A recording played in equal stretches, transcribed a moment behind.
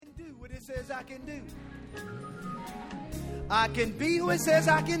it says I can do. I can be who it says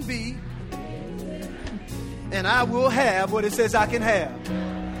I can be. And I will have what it says I can have.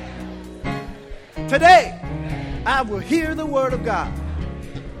 Today, I will hear the word of God.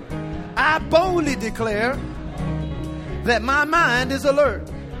 I boldly declare that my mind is alert.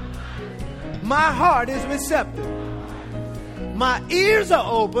 My heart is receptive. My ears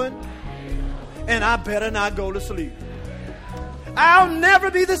are open. And I better not go to sleep. I'll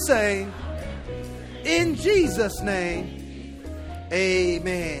never be the same. In Jesus' name,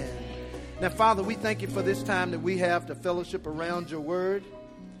 amen. Now, Father, we thank you for this time that we have to fellowship around your word.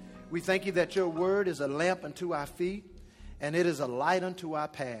 We thank you that your word is a lamp unto our feet and it is a light unto our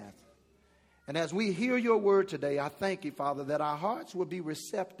path. And as we hear your word today, I thank you, Father, that our hearts will be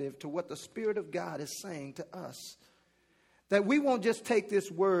receptive to what the Spirit of God is saying to us. That we won't just take this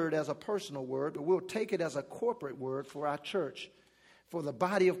word as a personal word, but we'll take it as a corporate word for our church, for the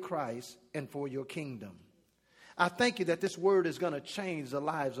body of Christ, and for your kingdom. I thank you that this word is going to change the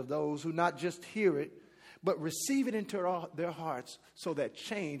lives of those who not just hear it, but receive it into their hearts so that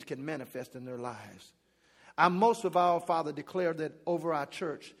change can manifest in their lives. I most of all, Father, declare that over our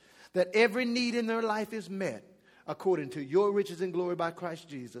church, that every need in their life is met according to your riches and glory by Christ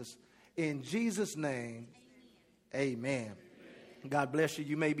Jesus. In Jesus' name, amen. God bless you.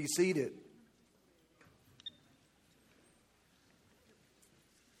 You may be seated.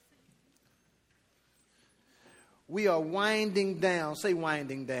 We are winding down. Say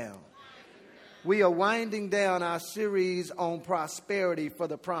winding down. We are winding down our series on prosperity for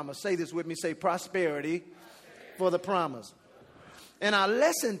the promise. Say this with me. Say prosperity for the promise. And our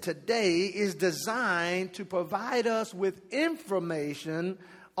lesson today is designed to provide us with information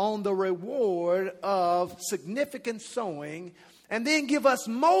on the reward of significant sowing, and then give us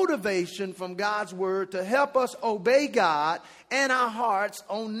motivation from God's word to help us obey God and our hearts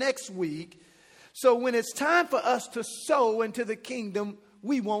on next week. So when it's time for us to sow into the kingdom,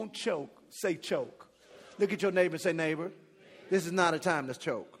 we won't choke. Say choke. Look at your neighbor and say, neighbor, this is not a time to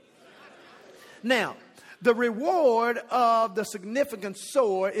choke. Now, the reward of the significant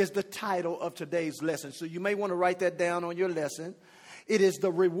sower is the title of today's lesson. So you may want to write that down on your lesson. It is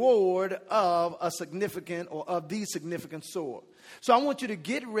the reward of a significant or of the significant sower. So I want you to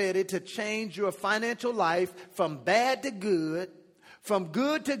get ready to change your financial life from bad to good, from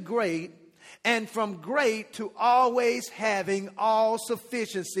good to great, and from great to always having all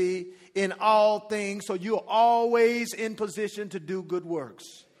sufficiency in all things. So you're always in position to do good works.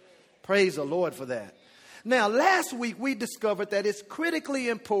 Praise the Lord for that. Now, last week we discovered that it's critically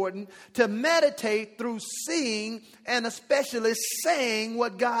important to meditate through seeing and especially saying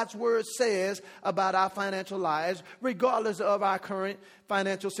what God's word says about our financial lives, regardless of our current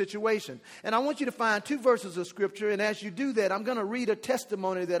financial situation. And I want you to find two verses of scripture. And as you do that, I'm going to read a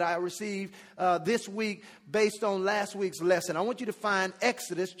testimony that I received this week based on last week's lesson. I want you to find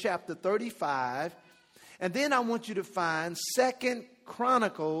Exodus chapter 35. And then I want you to find 2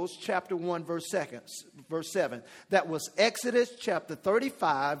 Chronicles chapter 1 verse 7. That was Exodus chapter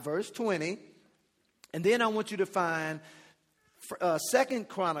 35 verse 20. And then I want you to find 2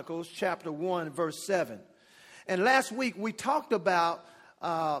 Chronicles chapter 1 verse 7. And last week we talked about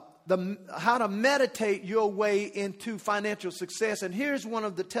how to meditate your way into financial success. And here's one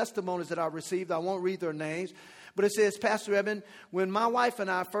of the testimonies that I received. I won't read their names, but it says, Pastor Evan, when my wife and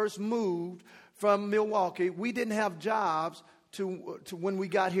I first moved from Milwaukee, we didn't have jobs to when we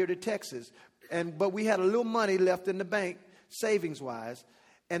got here to Texas. But we had a little money left in the bank, savings-wise.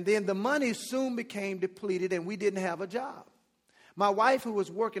 And then the money soon became depleted and we didn't have a job. My wife, who was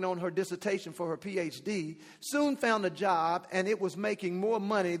working on her dissertation for her PhD, soon found a job, and it was making more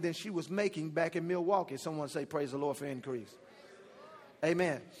money than she was making back in Milwaukee. Someone say, praise the Lord for increase.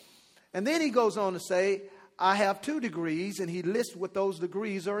 Amen. And then he goes on to say, I have 2 degrees, and he lists what those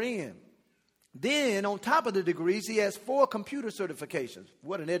degrees are in. Then, on top of the degrees, he has 4 computer certifications.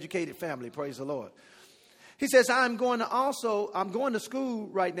 What an educated family, praise the Lord. He says, I'm going to school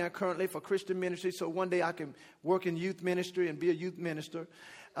right now currently for Christian ministry, so one day I can work in youth ministry and be a youth minister.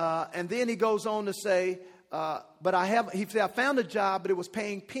 And then he goes on to say, he said, I found a job, but it was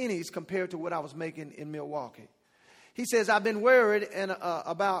paying pennies compared to what I was making in Milwaukee. He says, I've been worried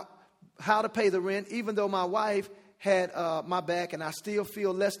about how to pay the rent, even though my wife had my back, and I still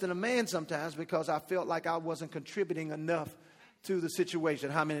feel less than a man sometimes because I felt like I wasn't contributing enough to the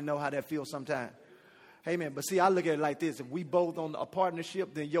situation. How many know how that feels sometimes? Amen. But see, I look at it like this. If we both on a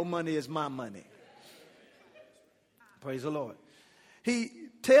partnership, then your money is my money. Praise the Lord. He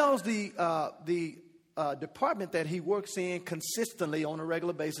tells the department that he works in consistently on a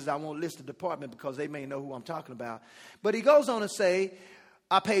regular basis. I won't list the department because they may know who I'm talking about. But he goes on to say,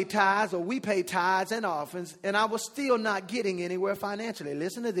 I paid tithes, or we paid tithes and offerings, and I was still not getting anywhere financially.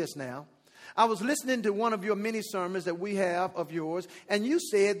 Listen to this now. I was listening to one of your mini sermons that we have of yours, and you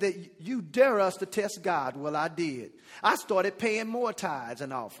said that you dare us to test God. Well, I did. I started paying more tithes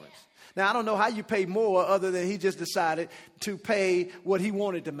and offerings. Now, I don't know how you pay more other than he just decided to pay what he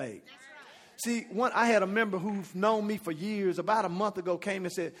wanted to make. See, I had a member who's known me for years, about a month ago, came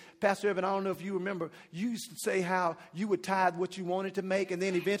and said, Pastor Evan, I don't know if you remember, you used to say how you would tithe what you wanted to make, and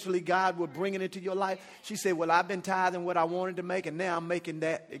then eventually God would bring it into your life. She said, well, I've been tithing what I wanted to make, and now I'm making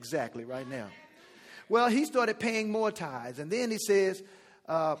that exactly right now. Well, he started paying more tithes, and then he says,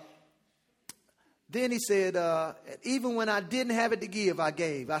 even when I didn't have it to give, I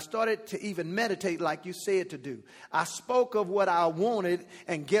gave. I started to even meditate like you said to do. I spoke of what I wanted,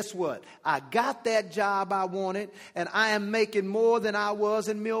 and guess what? I got that job I wanted, and I am making more than I was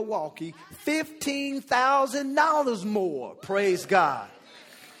in Milwaukee. $15,000 more. Praise God.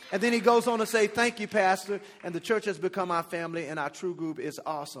 And then he goes on to say, thank you, Pastor, and the church has become our family, and our true group is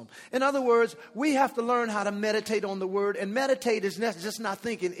awesome. In other words, we have to learn how to meditate on the word, and meditate is just not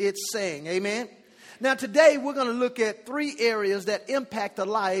thinking, it's saying. Amen? Now, today, we're going to look at 3 areas that impact the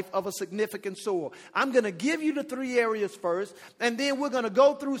life of a significant sower. I'm going to give you the 3 areas first, and then we're going to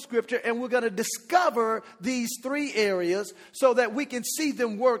go through Scripture, and we're going to discover these 3 areas so that we can see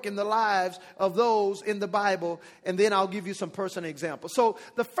them work in the lives of those in the Bible, and then I'll give you some personal examples. So,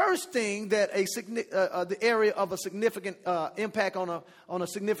 the first thing that the area of a significant impact on a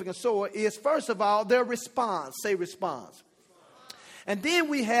significant sower is, first of all, their response. Say response. And then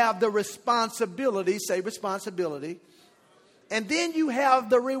we have the responsibility, say responsibility. And then you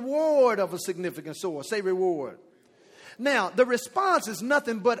have the reward of a significant sower, say reward. Now, the response is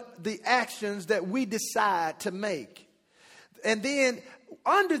nothing but the actions that we decide to make. And then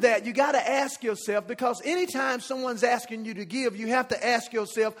under that, you got to ask yourself, because anytime someone's asking you to give, you have to ask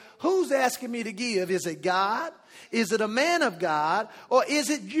yourself, who's asking me to give? Is it God? Is it a man of God? Or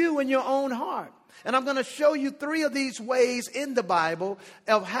is it you in your own heart? And I'm going to show you 3 of these ways in the Bible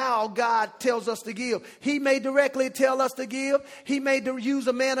of how God tells us to give. He may directly tell us to give. He may use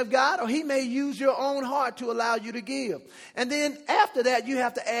a man of God, or he may use your own heart to allow you to give. And then after that, you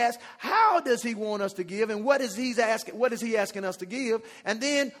have to ask, how does he want us to give? And what is he asking us to give? And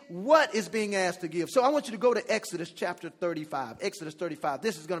then what is being asked to give? So I want you to go to Exodus chapter 35. Exodus 35.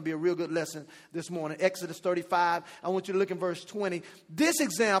 This is going to be a real good lesson this morning. Exodus 35. I want you to look in verse 20. This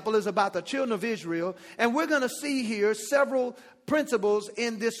example is about the children of Israel. And we're going to see here several principles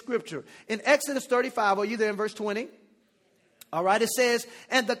in this scripture. In Exodus 35, are you there in verse 20? All right, it says,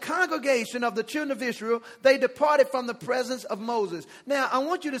 and the congregation of the children of Israel, they departed from the presence of Moses. Now, I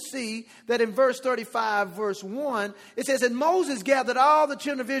want you to see that in verse 35, verse 1, it says, and Moses gathered all the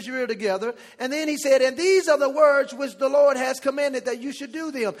children of Israel together. And then he said, and these are the words which the Lord has commanded that you should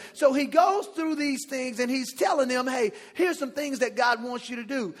do them. So he goes through these things and he's telling them, hey, here's some things that God wants you to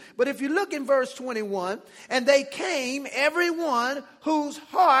do. But if you look in verse 21, and they came, everyone whose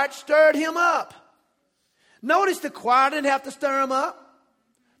heart stirred him up. Notice the choir didn't have to stir them up.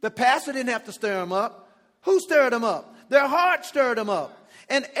 The pastor didn't have to stir them up. Who stirred them up? Their heart stirred them up.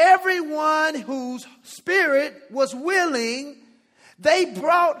 And everyone whose spirit was willing, they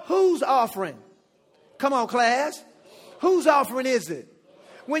brought whose offering? Come on, class. Whose offering is it?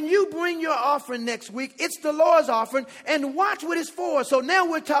 When you bring your offering next week, it's the Lord's offering, and watch what it's for. So now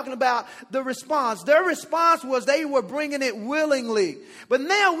we're talking about the response. Their response was they were bringing it willingly. But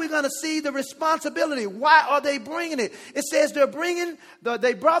now we're going to see the responsibility. Why are they bringing it? It says they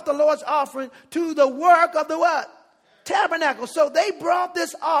brought the Lord's offering to the work of the what? Tabernacle. So they brought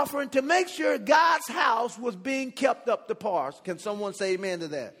this offering to make sure God's house was being kept up to par. Can someone say amen to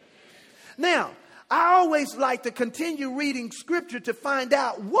that? Now, I always like to continue reading scripture to find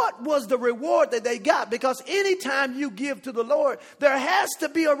out what was the reward that they got. Because anytime you give to the Lord, there has to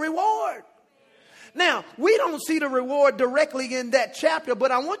be a reward. Now, we don't see the reward directly in that chapter,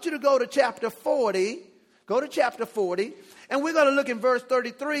 but I want you to go to chapter 40. Go to chapter 40, and we're going to look in verse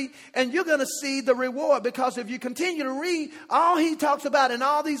 33, and you're going to see the reward. Because if you continue to read, all he talks about in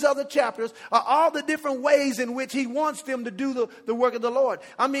all these other chapters are all the different ways in which he wants them to do the work of the Lord.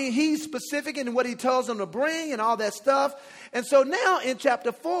 I mean, he's specific in what he tells them to bring and all that stuff. And so now in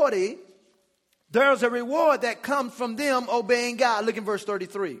chapter 40, there's a reward that comes from them obeying God. Look in verse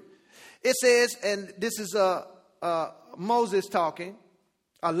 33. It says, and this is Moses talking.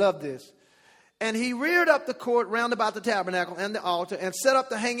 I love this. And he reared up the court round about the tabernacle and the altar and set up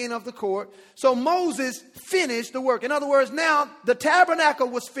the hanging of the court. So Moses finished the work. In other words, now the tabernacle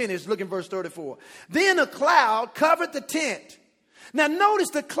was finished. Look in verse 34. Then a cloud covered the tent. Now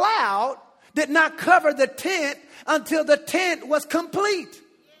notice the cloud did not cover the tent until the tent was complete.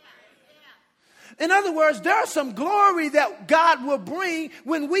 In other words, there's some glory that God will bring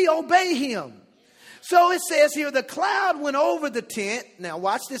when we obey him. So it says here, the cloud went over the tent. Now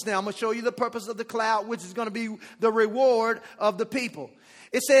watch this now. I'm going to show you the purpose of the cloud, which is going to be the reward of the people.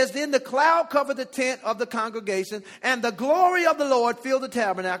 It says, then the cloud covered the tent of the congregation, and the glory of the Lord filled the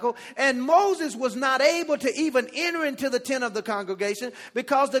tabernacle. And Moses was not able to even enter into the tent of the congregation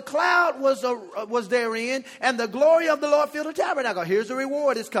because the cloud was therein, and the glory of the Lord filled the tabernacle. Here's the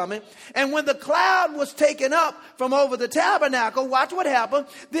reward is coming. And when the cloud was taken up from over the tabernacle, watch what happened.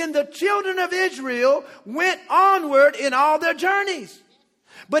 Then the children of Israel went onward in all their journeys.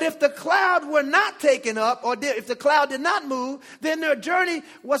 But if the cloud were not taken up, or if the cloud did not move, then their journey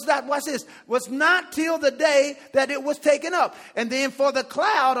was not, watch this, was not till the day that it was taken up. And then for the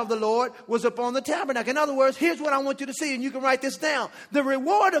cloud of the Lord was upon the tabernacle. In other words, here's what I want you to see, and you can write this down. The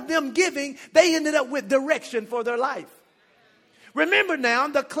reward of them giving, they ended up with direction for their life. Remember now,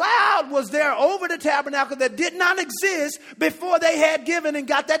 the cloud was there over the tabernacle that did not exist before they had given and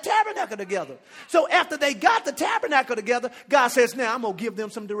got that tabernacle together. So after they got the tabernacle together, God says, now I'm going to give them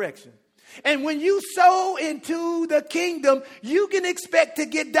some direction. And when you sow into the kingdom, you can expect to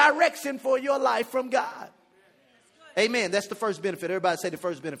get direction for your life from God. Amen. That's the first benefit. Everybody say the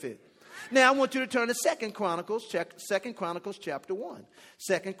first benefit. Now I want you to turn to 2 Chronicles chapter 1.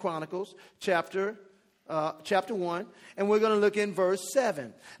 2 Chronicles chapter 1, and we're going to look in verse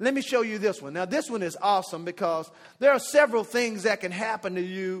 7. Let me show you this one. Now, this one is awesome because there are several things that can happen to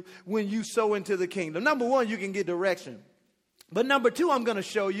you when you sow into the kingdom. Number one, you can get direction. But number two, I'm going to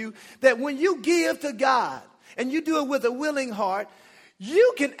show you that when you give to God and you do it with a willing heart,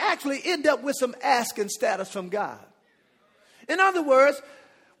 you can actually end up with some asking status from God. In other words,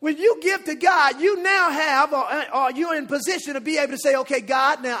 when you give to God, you now have, or you're in position to be able to say, okay,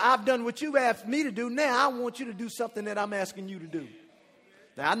 God, now I've done what you've asked me to do. Now I want you to do something that I'm asking you to do.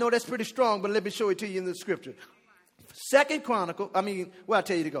 Now I know that's pretty strong, but let me show it to you in the scripture. I'll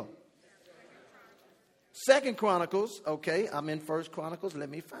tell you to go. 2 Chronicles, okay, I'm in 1 Chronicles. Let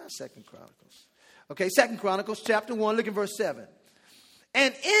me find 2 Chronicles. Okay, 2 Chronicles chapter 1, look at verse 7.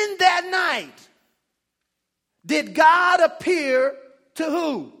 And in that night did God appear to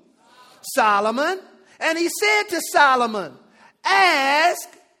who? Solomon. And he said to Solomon, ask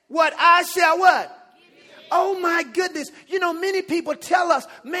what I shall what? Oh my goodness. You know, many people tell us,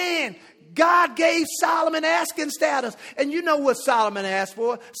 man, God gave Solomon asking status. And you know what Solomon asked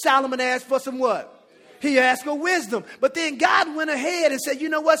for? Solomon asked for some what? He asked for wisdom. But then God went ahead and said, you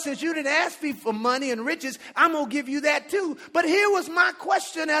know what? Since you didn't ask me for money and riches, I'm going to give you that too. But here was my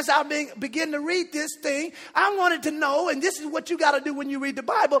question as I begin to read this thing. I wanted to know, and this is what you got to do when you read the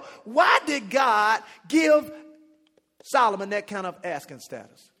Bible. Why did God give Solomon that kind of asking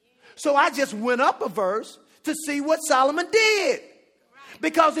status? So I just went up a verse to see what Solomon did.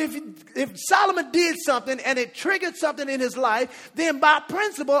 Because if Solomon did something and it triggered something in his life, then by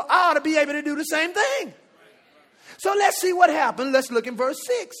principle, I ought to be able to do the same thing. So let's see what happened. Let's look in verse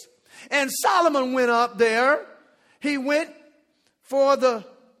 6. And Solomon went up there. He went for the,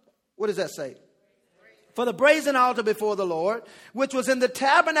 what does that say? For the brazen altar before the Lord, which was in the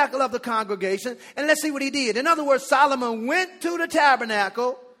tabernacle of the congregation. And let's see what he did. In other words, Solomon went to the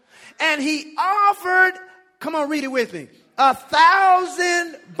tabernacle and he offered, come on, read it with me.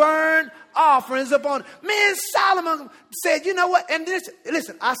 1,000 burnt offerings upon. Man, Solomon said, you know what? And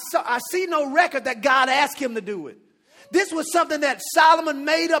listen, I see no record that God asked him to do it. This was something that Solomon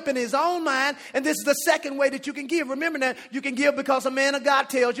made up in his own mind. And this is the second way that you can give. Remember that you can give because a man of God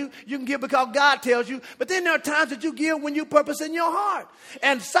tells you. You can give because God tells you. But then there are times that you give when you purpose in your heart.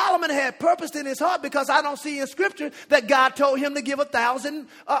 And Solomon had purposed in his heart because I don't see in scripture that God told him to give 1,000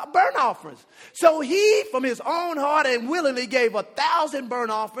 burnt offerings. So he, from his own heart and willingly gave 1,000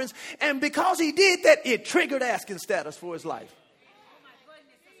 burnt offerings. And because he did that, it triggered asking status for his life.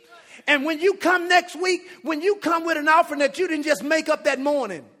 And when you come next week, when you come with an offering that you didn't just make up that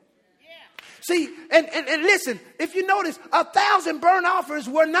morning. See, and listen, if you notice, 1,000 burnt offerings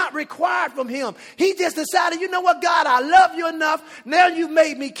were not required from him. He just decided, you know what, God, I love you enough. Now you've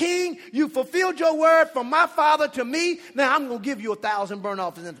made me king. You fulfilled your word from my father to me. Now I'm going to give you 1,000 burnt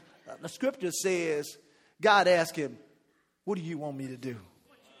offerings. And the scripture says, God asked him, what do you want me to do?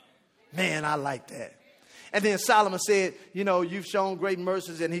 Man, I like that. And then Solomon said, you know, you've shown great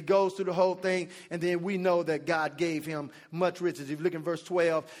mercies, and he goes through the whole thing. And then we know that God gave him much riches. If you look in verse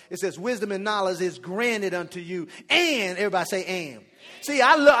 12, it says, wisdom and knowledge is granted unto you. And everybody say, and. See,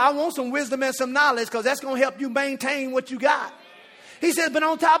 I want some wisdom and some knowledge because that's going to help you maintain what you got. He says, but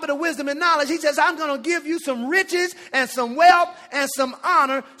on top of the wisdom and knowledge, he says, I'm going to give you some riches and some wealth and some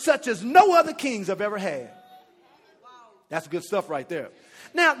honor such as no other kings have ever had. That's good stuff right there.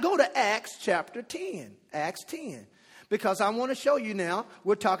 Now, go to Acts chapter 10. Acts 10. Because I want to show you now,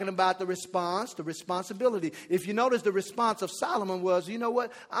 we're talking about the response, the responsibility. If you notice, the response of Solomon was, you know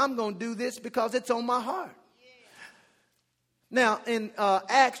what? I'm going to do this because it's on my heart. Now, in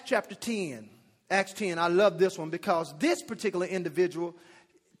Acts chapter 10, Acts 10, I love this one because this particular individual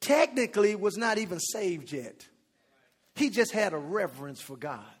technically was not even saved yet. He just had a reverence for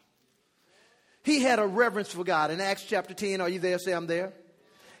God. He had a reverence for God. In Acts chapter 10, are you there? Say, I'm there.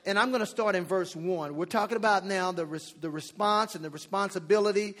 And I'm going to start in verse 1. We're talking about now the response and the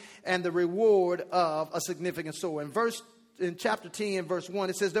responsibility and the reward of a significant sower. In chapter 10, verse 1,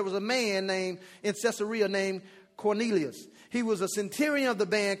 it says, there was a man in Caesarea named Cornelius. He was a centurion of the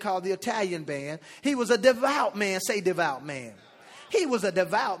band called the Italian band. He was a devout man. Say devout man. He was a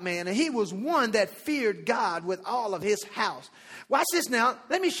devout man, and he was one that feared God with all of his house. Watch this now.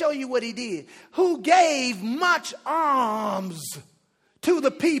 Let me show you what he did. Who gave much alms to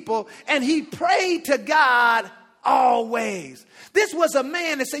the people, and he prayed to God always. This was a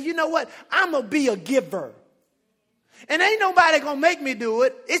man that said, you know what? I'm going to be a giver. And ain't nobody going to make me do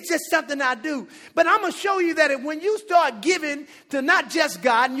it. It's just something I do. But I'm going to show you that when you start giving to not just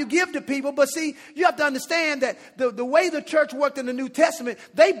God and you give to people, but see, you have to understand that the way the church worked in the New Testament,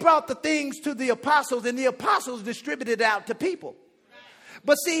 they brought the things to the apostles and the apostles distributed it out to people.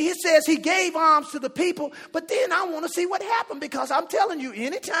 But see, he says he gave alms to the people, but then I want to see what happened because I'm telling you,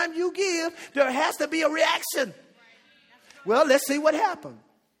 anytime you give, there has to be a reaction. Well, let's see what happened.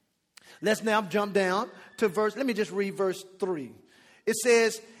 Let's now jump down to let me just read verse 3. It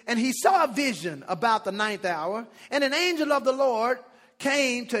says, and he saw a vision about the 9th hour, and an angel of the Lord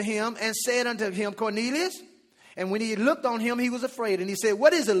came to him and said unto him, Cornelius. And when he looked on him, he was afraid. And he said,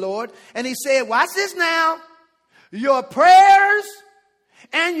 what is it, Lord? And he said, watch this now. Your prayers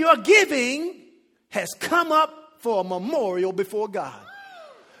and your giving has come up for a memorial before God.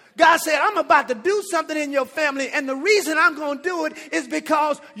 God said, I'm about to do something in your family. And the reason I'm going to do it is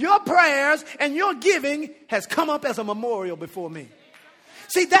because your prayers and your giving has come up as a memorial before me.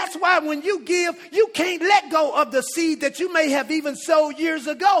 See, that's why when you give, you can't let go of the seed that you may have even sowed years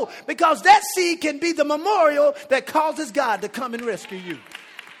ago, because that seed can be the memorial that causes God to come and rescue you.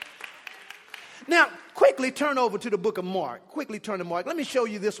 Now, quickly turn over to the book of Mark. Quickly turn to Mark. Let me show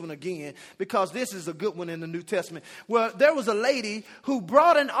you this one again, because this is a good one in the New Testament. Well, there was a lady who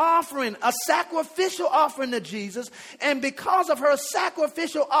brought an offering, a sacrificial offering to Jesus. And because of her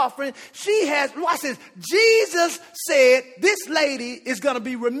sacrificial offering, watch this. Jesus said this lady is going to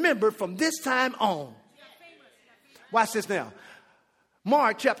be remembered from this time on. Watch this now.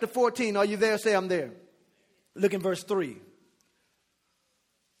 Mark chapter 14. Are you there? Say, I'm there. Look in verse 3.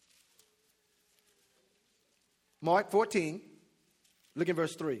 Mark 14, look in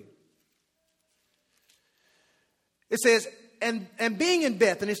verse 3. It says, and being in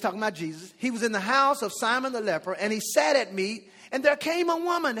Bethany, it's talking about Jesus, he was in the house of Simon the leper, and he sat at meat, and there came a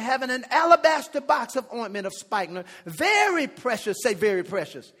woman having an alabaster box of ointment of spikenard, very precious, say very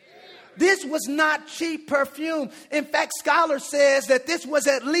precious. This was not cheap perfume. In fact, scholar says that this was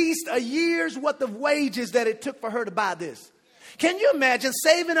at least a year's worth of wages that it took for her to buy this. Can you imagine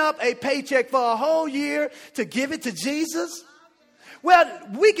saving up a paycheck for a whole year to give it to Jesus? Well,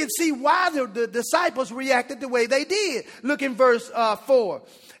 we can see why the disciples reacted the way they did. Look in verse 4.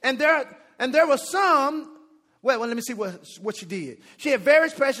 And there was some. Well, let me see what she did. She had very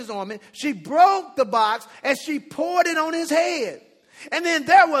precious ointment. She broke the box and she poured it on his head. And then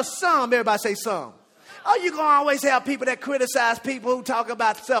there was some. Everybody say some. Oh, you're going to always have people that criticize people who talk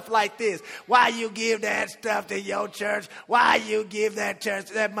about stuff like this. Why you give that stuff to your church? Why you give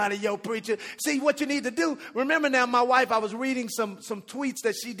that money to your preacher? See, what you need to do, remember now, my wife, I was reading some tweets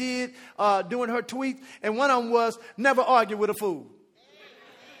that she did during her tweet, and one of them was, never argue with a fool.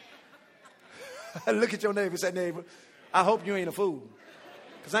 Look at your neighbor and say, neighbor, I hope you ain't a fool,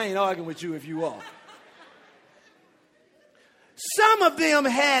 because I ain't arguing with you if you are. Some of them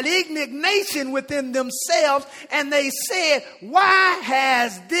had indignation within themselves, and they said, why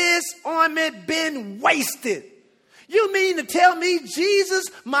has this ointment been wasted? You mean to tell me Jesus,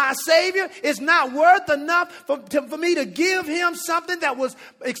 my Savior, is not worth enough for me to give him something that was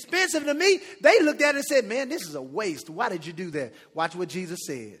expensive to me? They looked at it and said, man, this is a waste. Why did you do that? Watch what Jesus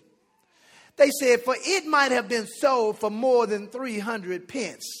said. They said, for it might have been sold for more than 300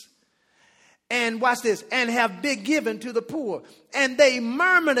 pence. And watch this, and have been given to the poor. And they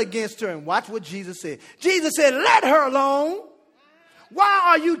murmured against her. And watch what Jesus said. Jesus said, let her alone. Why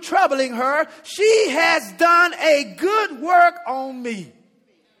are you troubling her? She has done a good work on me.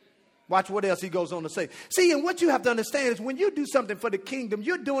 Watch what else he goes on to say. See, and what you have to understand is when you do something for the kingdom,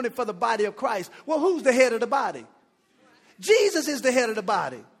 you're doing it for the body of Christ. Well, who's the head of the body? Jesus is the head of the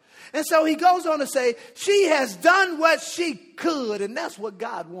body. And so he goes on to say, she has done what she could. And that's what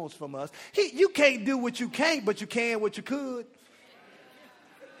God wants from us. You can't do what you can't, but you can what you could.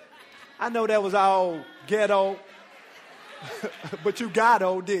 I know that was all ghetto, but you got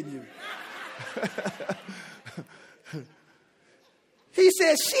old, didn't you? He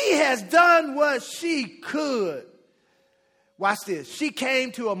says she has done what she could. Watch this. She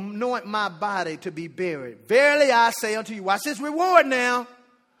came to anoint my body to be buried. Verily I say unto you, watch this reward now.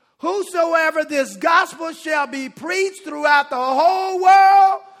 Whosoever this gospel shall be preached throughout the whole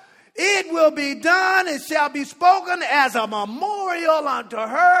world, it will be done and shall be spoken as a memorial unto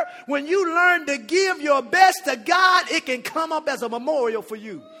her. When you learn to give your best to God, it can come up as a memorial for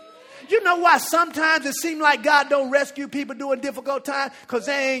you. You know why sometimes it seems like God don't rescue people during difficult times? Because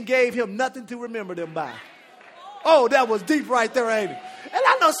they ain't gave him nothing to remember them by. Oh, that was deep right there, ain't it? And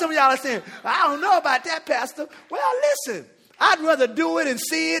I know some of y'all are saying, I don't know about that, Pastor. Well, listen, I'd rather do it and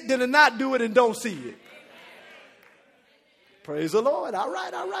see it than to not do it and don't see it. Praise the Lord. All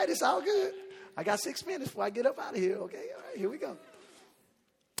right. It's all good. I got 6 minutes before I get up out of here. Okay, all right, here we go.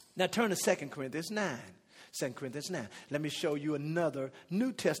 Now turn to 2 Corinthians 9. 2 Corinthians 9. Let me show you another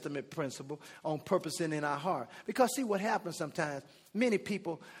New Testament principle on purposing in our heart. Because see what happens sometimes. Many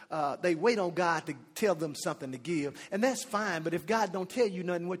people, they wait on God to tell them something to give. And that's fine. But if God don't tell you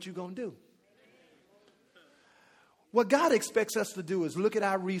nothing, what you going to do? What God expects us to do is look at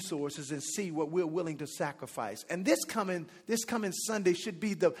our resources and see what we're willing to sacrifice. And this coming Sunday should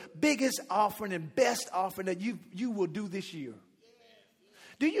be the biggest offering and best offering that you will do this year.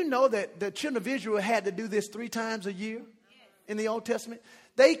 Do you know that the children of Israel had to do this 3 times a year in the Old Testament?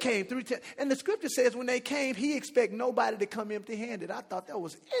 They came 3 times. And the scripture says when they came, he expected nobody to come empty-handed. I thought that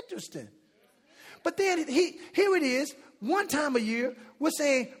was interesting. But then here it is, 1 time a year, we're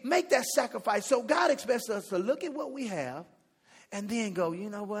saying, make that sacrifice. So God expects us to look at what we have and then go,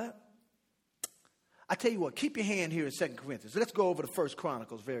 you know what? I tell you what, keep your hand here in 2 Corinthians. Let's go over to 1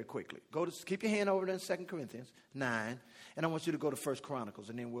 Chronicles very quickly. Keep your hand over there in 2 Corinthians 9. And I want you to go to 1 Chronicles,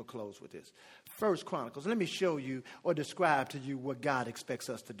 and then we'll close with this. 1 Chronicles, let me show you or describe to you what God expects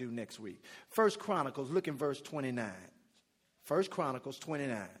us to do next week. 1 Chronicles, look in verse 29. 1 Chronicles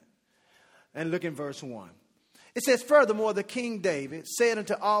 29. And look in verse 1. It says, furthermore, the King David said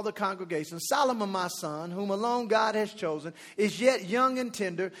unto all the congregation, Solomon my son, whom alone God has chosen, is yet young and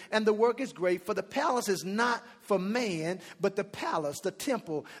tender, and the work is great. For the palace is not for man, but the palace, the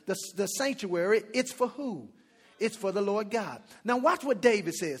temple, the sanctuary, it's for who? It's for the Lord God. Now watch what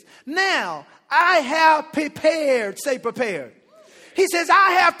David says. Now I have prepared. Say prepared. He says,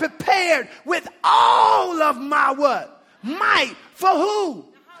 I have prepared with all of my what? Might. For who?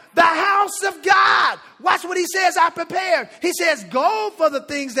 The house of God. Watch what he says, I prepared. He says, gold for the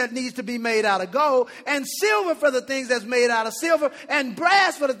things that needs to be made out of gold, and silver for the things that's made out of silver, and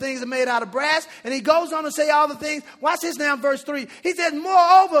brass for the things that are made out of brass. And he goes on to say all the things. Watch this now in verse 3. He says,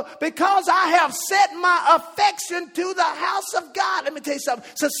 moreover, because I have set my affection to the house of God. Let me tell you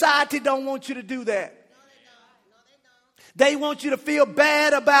something. Society don't want you to do that. They want you to feel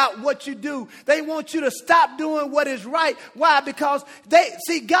bad about what you do. They want you to stop doing what is right. Why? Because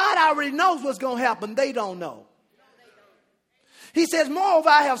God already knows what's going to happen. They don't know. He says, moreover,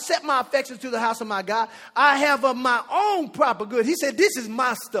 I have set my affections to the house of my God. I have of my own proper good. He said, this is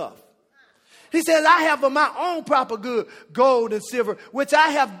my stuff. He says, I have of my own proper good, gold and silver, which I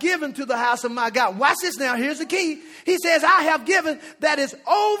have given to the house of my God. Watch this now. Here's the key. He says, I have given that is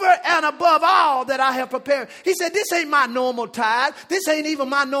over and above all that I have prepared. He said, this ain't my normal tithe. This ain't even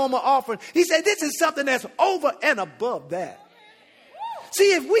my normal offering. He said, this is something that's over and above that.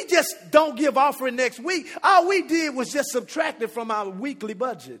 See, if we just don't give offering next week, all we did was just subtract it from our weekly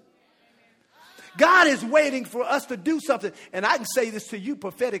budget. God is waiting for us to do something. And I can say this to you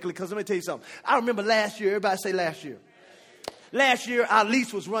prophetically because let me tell you something. I remember last year, everybody say last year. Last year, our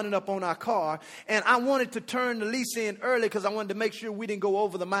lease was running up on our car. And I wanted to turn the lease in early because I wanted to make sure we didn't go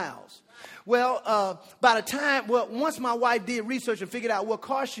over the miles. Well, once my wife did research and figured out what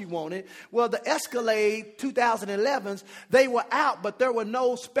car she wanted, well, the Escalade 2011s, they were out, but there were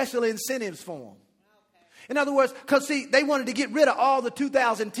no special incentives for them. In other words, because see, they wanted to get rid of all the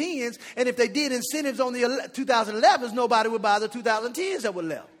 2010s, and if they did incentives on the 2011s, nobody would buy the 2010s that were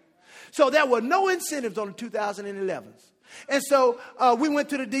left. So there were no incentives on the 2011s. And so we went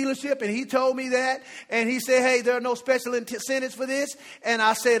to the dealership, and he told me that, and he said, hey, there are no special incentives for this. And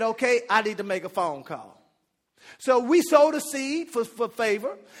I said, okay, I need to make a phone call. So we sowed a seed for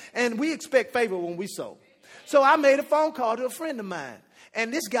favor, and we expect favor when we sow. So I made a phone call to a friend of mine.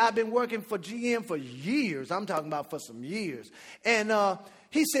 And this guy been working for GM for years. I'm talking about for some years. And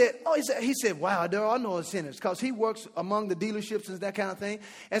he said, wow, there are no incentives, because he works among the dealerships and that kind of thing.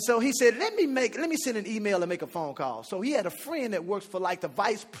 And so he said, let me send an email and make a phone call. So he had a friend that works for like the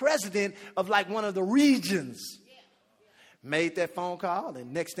vice president of like one of the regions. Made that phone call,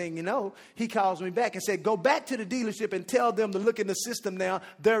 and next thing you know, he calls me back and said, go back to the dealership and tell them to look in the system now.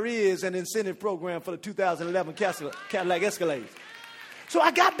 There is an incentive program for the 2011 Cadillac Escalades. So I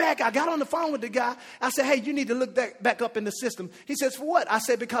got on the phone with the guy. I said, hey, you need to look that back up in the system. He says, for what? I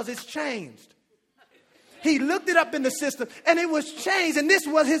said, because it's changed. He looked it up in the system, and it was changed, and this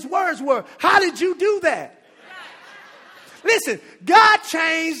is what his words were. How did you do that? Listen, God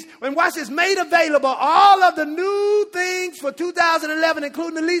changed, and watch this, made available all of the new things for 2011,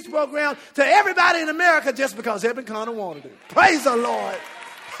 including the lease program, to everybody in America just because Eben Connor wanted it. Praise the Lord.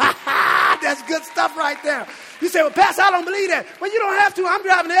 That's good stuff right there. You say, well, Pastor, I don't believe that. Well, you don't have to. I'm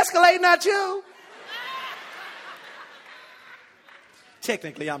driving the Escalade, not you.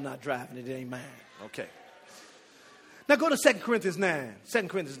 Technically, I'm not driving it. It ain't mine. Okay. Now go to 2 Corinthians 9. 2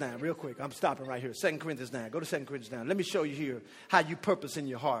 Corinthians 9, real quick. I'm stopping right here. 2 Corinthians 9. Go to 2 Corinthians 9. Let me show you here how you purpose in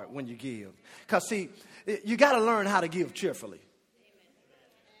your heart when you give. Because, see, you got to learn how to give cheerfully.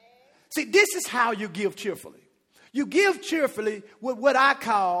 See, this is how you give cheerfully. You give cheerfully with what I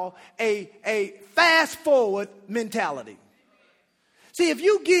call a fast-forward mentality. See, if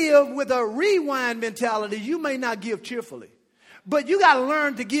you give with a rewind mentality, you may not give cheerfully. But you got to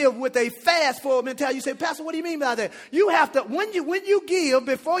learn to give with a fast-forward mentality. You say, Pastor, what do you mean by that? You have to, when you give,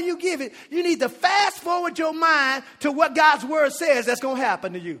 before you give it, you need to fast-forward your mind to what God's word says that's going to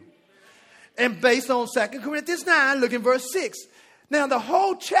happen to you. And based on 2 Corinthians 9, look in verse 6. Now, the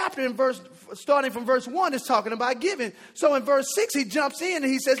whole chapter starting from verse 1 is talking about giving. So in verse 6, he jumps in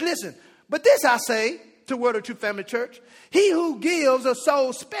and he says, listen, but this I say to Word of Truth Family Church, he who gives or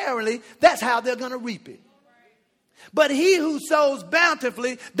sows sparingly, that's how they're going to reap it. But he who sows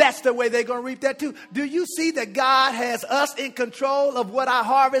bountifully, that's the way they're going to reap that too. Do you see that God has us in control of what our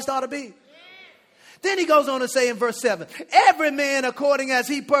harvest ought to be? Then he goes on to say in verse 7, every man according as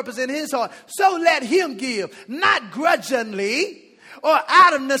he purpose in his heart, so let him give, not grudgingly or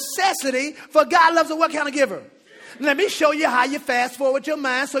out of necessity, for God loves a what kind of giver? Let me show you how you fast forward your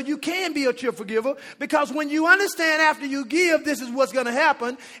mind so you can be a cheerful giver. Because when you understand after you give, this is what's going to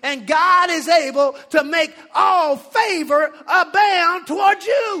happen. And God is able to make all favor abound toward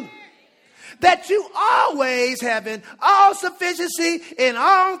you. That you always having all sufficiency in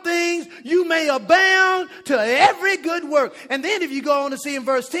all things, you may abound to every good work. And then if you go on to see in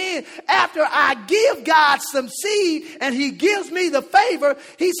verse 10, after I give God some seed and he gives me the favor,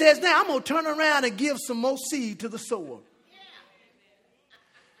 he says, now I'm going to turn around and give some more seed to the sower.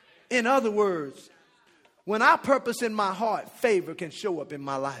 In other words, when I purpose in my heart, favor can show up in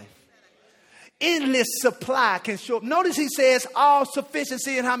my life. Endless supply can show up. Notice he says all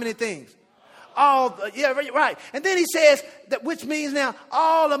sufficiency in how many things? Right. And then he says that, which means now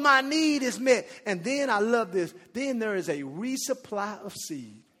all of my need is met. And then I love this. Then there is a resupply of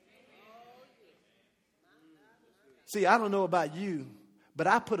seed. See, I don't know about you, but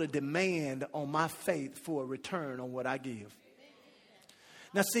I put a demand on my faith for a return on what I give.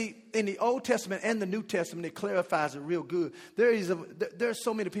 Now, see, in the Old Testament and the New Testament, it clarifies it real good. There's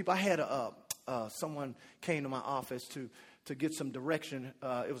so many people. I had someone came to my office to get some direction.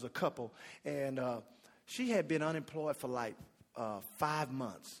 It was a couple, and she had been unemployed for like 5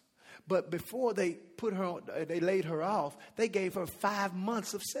 months. But before they laid her off, they gave her 5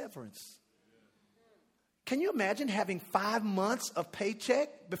 months of severance. Can you imagine having 5 months of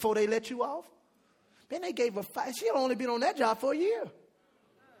paycheck before they let you off? Man, they gave her she had only been on that job for a year.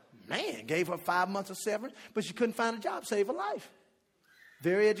 Man, gave her 5 months of severance, but she couldn't find a job, save her life.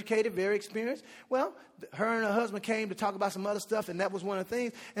 Very educated, very experienced. Well, her and her husband came to talk about some other stuff, and that was one of the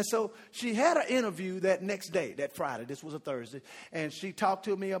things. And so she had an interview that next day, that Friday. This was a Thursday. And she talked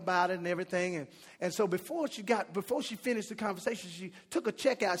to me about it and everything. And so before she finished the conversation, she took a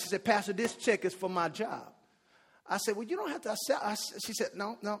check out. She said, Pastor, this check is for my job. I said, well, you don't have to. She said,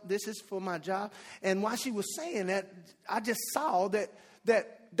 no, this is for my job. And while she was saying that, I just saw that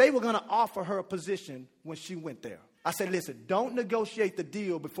they were going to offer her a position when she went there. I said, listen, don't negotiate the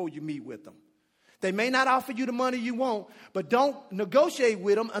deal before you meet with them. They may not offer you the money you want, but don't negotiate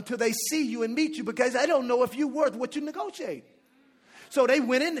with them until they see you and meet you, because they don't know if you're worth what you negotiate. So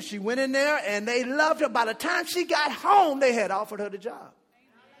she went in there and they loved her. By the time she got home, they had offered her the job.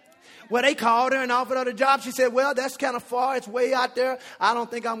 Well, they called her and offered her the job. She said, well, that's kind of far. It's way out there. I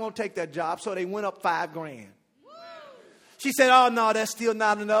don't think I'm going to take that job. So they went up $5,000. She said, oh, no, that's still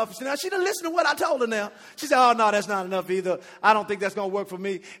not enough. She didn't listen to what I told her now. She said, oh, no, that's not enough either. I don't think that's going to work for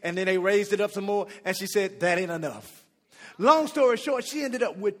me. And then they raised it up some more. And she said, that ain't enough. Long story short, she ended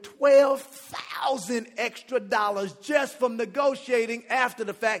up with $12,000 extra just from negotiating after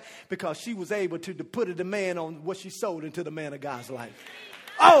the fact because she was able to put a demand on what she sold into the man of God's life.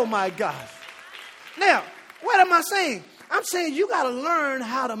 Oh, my gosh. Now, what am I saying? I'm saying you got to learn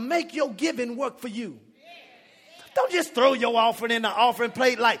how to make your giving work for you. Don't just throw your offering in the offering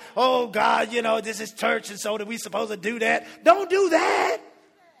plate like, oh, God, you know, this is church and so that we supposed to do that. Don't do that.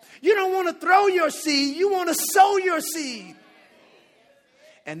 You don't want to throw your seed. You want to sow your seed.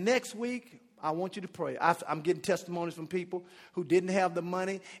 And next week, I want you to pray. I'm getting testimonies from people who didn't have the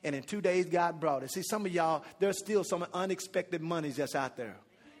money, and in 2 days, God brought it. See, some of y'all, there's still some unexpected monies that's out there.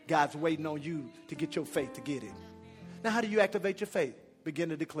 God's waiting on you to get your faith to get it. Now, how do you activate your faith? Begin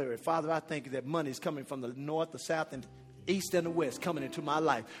to declare it. Father, I thank you that money is coming from the north, the south, and east and the west coming into my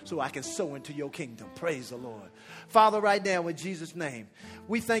life so I can sow into your kingdom. Praise the Lord. Father, right now in Jesus' name,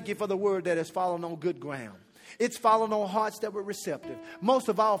 we thank you for the word that has fallen on good ground. It's fallen on hearts that were receptive. Most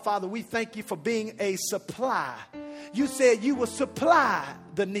of all, Father, we thank you for being a supply. You said you will supply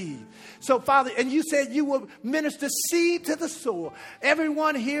the need. So, Father, and you said you will minister seed to the sower.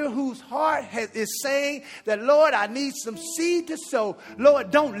 Everyone here whose heart is saying that, Lord, I need some seed to sow. Lord,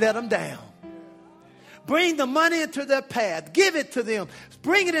 don't let them down. Bring the money into their path. Give it to them.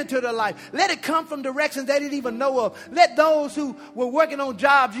 Bring it into their life. Let it come from directions they didn't even know of. Let those who were working on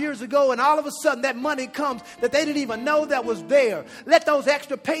jobs years ago and all of a sudden that money comes that they didn't even know that was there. Let those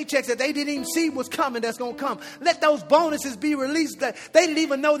extra paychecks that they didn't even see was coming that's going to come. Let those bonuses be released that they didn't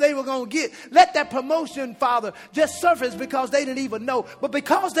even know they were going to get. Let that promotion, Father, just surface because they didn't even know. But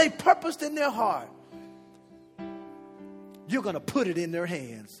because they purposed in their heart, you're going to put it in their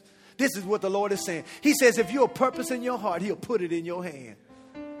hands. This is what the Lord is saying. He says, if you're a purpose in your heart, he'll put it in your hand.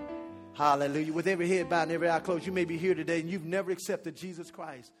 Hallelujah. With every head bowed and every eye closed, you may be here today and you've never accepted Jesus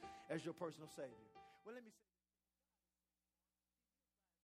Christ as your personal Savior. Well, let me